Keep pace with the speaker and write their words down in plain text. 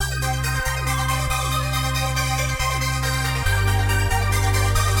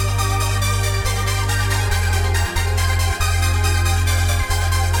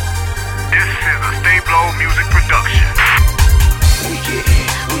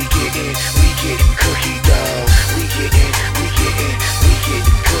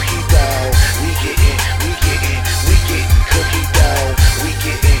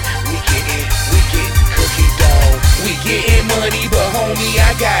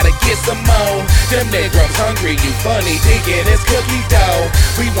gotta get some more. Them negrums hungry, you funny, thinking it's cookie dough.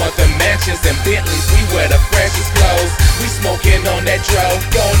 We want the mansions and Bentleys, we wear the freshest clothes. We smoking on that dro,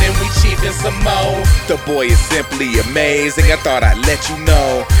 gone and we cheapin' some more. The boy is simply amazing, I thought I'd let you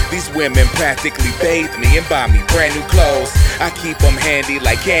know. These women practically bathe me and buy me brand new clothes. I keep them handy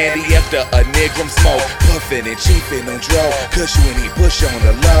like candy after a negrum smoke. Puffin' and chiefin' on dro, cause you ain't push on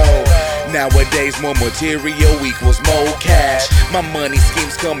the low. Nowadays more material equals more cash. My money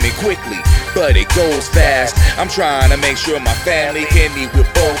schemes coming quickly, but it goes fast. I'm trying to make sure my family can eat with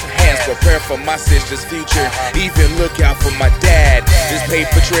both hands. Prepare for my sister's future, even look out for my dad. This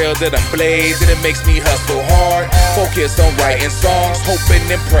paper trail that I'm blazing, it makes me hustle hard. Focus on writing songs, hoping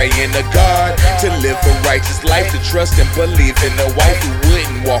and praying to God to live a righteous life, to trust and believe in a wife who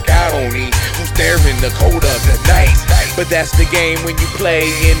wouldn't walk out on me, who's there in the cold of the night. But that's the game when you play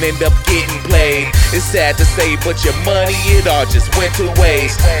and end up getting played. It's sad to say, but your money, it all just went to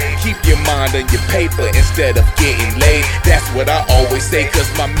waste. Keep your mind on your paper instead of getting laid. That's what I always say, cause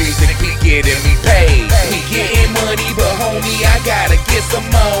my music be getting me paid. We getting money, but homie, I gotta get some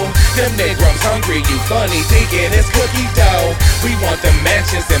more. Them negrums hungry, you funny, thinking it's cookie dough. We want the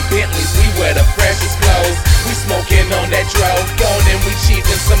mansions and Bentleys, we wear the freshest clothes. We smoking on that dro, gone and we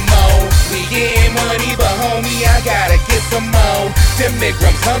cheapin' some more. We getting money, but homie, I gotta get some more. Them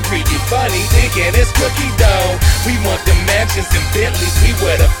negrums hungry, you funny, thinking it's cookie dough. We want the mansions and Bentleys, we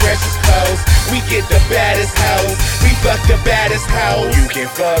wear the freshest clothes. We get the baddest hoes, we fuck the baddest hoes. You can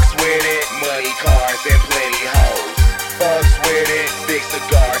fucks with it, money, cars, and plenty hoes. Fucks with it, big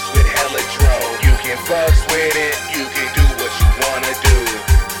cigars with hella dro. You can fucks with it, you can do what you wanna do.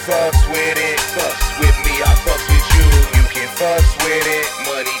 Fucks with it, fucks with me, I fucks with you. You can fucks with it,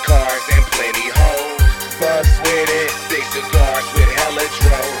 money, cars, and plenty hoes. Fucks with it, big cigars with hella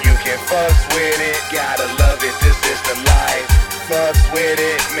dro. You can fucks with it, gotta love it, this is the life. Fucks with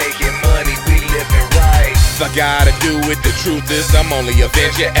it, making money, we living right. If I gotta do it, the truth is I'm only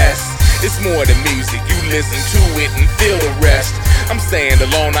Avenger S. It's more than music, you listen to it and feel the rest. I'm saying the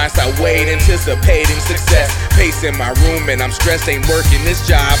long nights I wait, anticipating success. Pacing my room and I'm stressed, ain't working this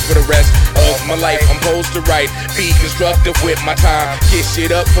job for the rest of my life. I'm supposed to write, be constructive with my time. Get shit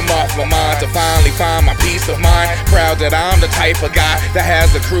up from off my mind to finally find my peace of mind. Proud that I'm the type of guy that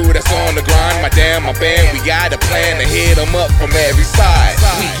has a crew that's on the grind. My band, we got a plan to hit them up from every side.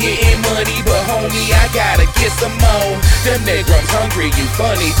 We getting money, but homie, I gotta get some more. Them negrums hungry, you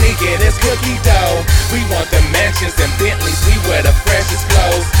funny, thinking it's cookie dough. We want the mansions and Bentleys, we wear the freshest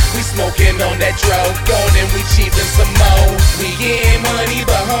clothes. We smoking on that dro, gone and we cheapin' some more. We getting money,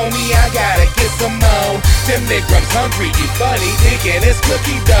 but homie, I gotta get some more. Them negrums hungry, you funny, thinking it's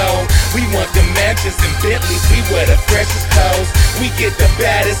cookie dough. We want the mansions and Bentleys, we wear the freshest clothes. We get the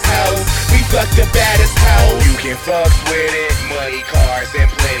baddest hoes, we fuck the baddest hoes. You can fucks with it, money, cars, and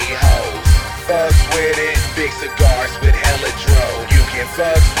plenty hoes. Fucks with it, big cigars with hella dro. You can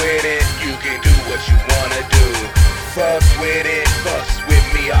fucks with it, you can do what you wanna do. Fucks with it, fucks with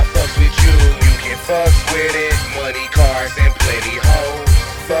me, I fucks with you. You can fucks with it, money, cars, and plenty hoes.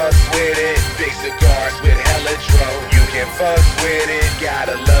 Fucks with it, big cigars with hella dro. You can fucks with it,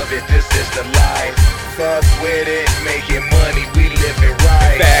 gotta love it, this is the life. Fucks with it, making money, we living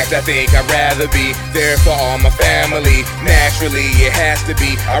right. In fact, I think I'd rather be there for all my family. Naturally, it has to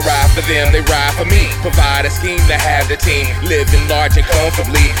be. I ride for them, they ride for me. Provide a scheme to have the team living large and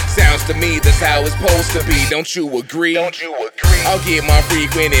comfortably. Sounds to me that's how it's supposed to be. Don't you agree? Don't you agree? I'll get my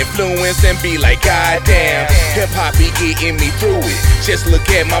frequent influence and be like, goddamn, hip hop be getting me through it. Just look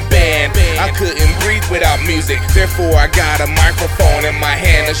at my band. I couldn't breathe without music. Therefore, I got a microphone in my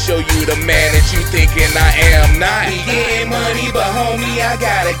hand to show you the man that you thinking I am not. We getting money, but homie, I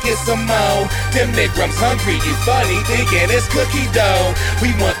gotta get some more. Them negrums hungry, you funny, thinking it's cookie dough. We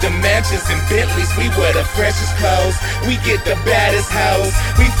want the mansions and Bentleys, we wear the freshest clothes. We get the baddest hoes,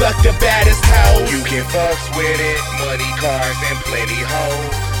 we fuck the baddest hoes. You can fucks with it, money, cars, and plenty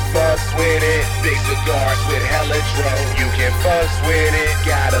hoes. Fucks with it, big cigars with hella dro. You can fucks with it,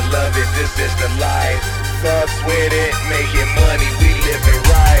 gotta love it, this is the life. Fucks with it, making money, we living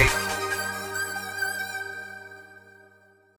right.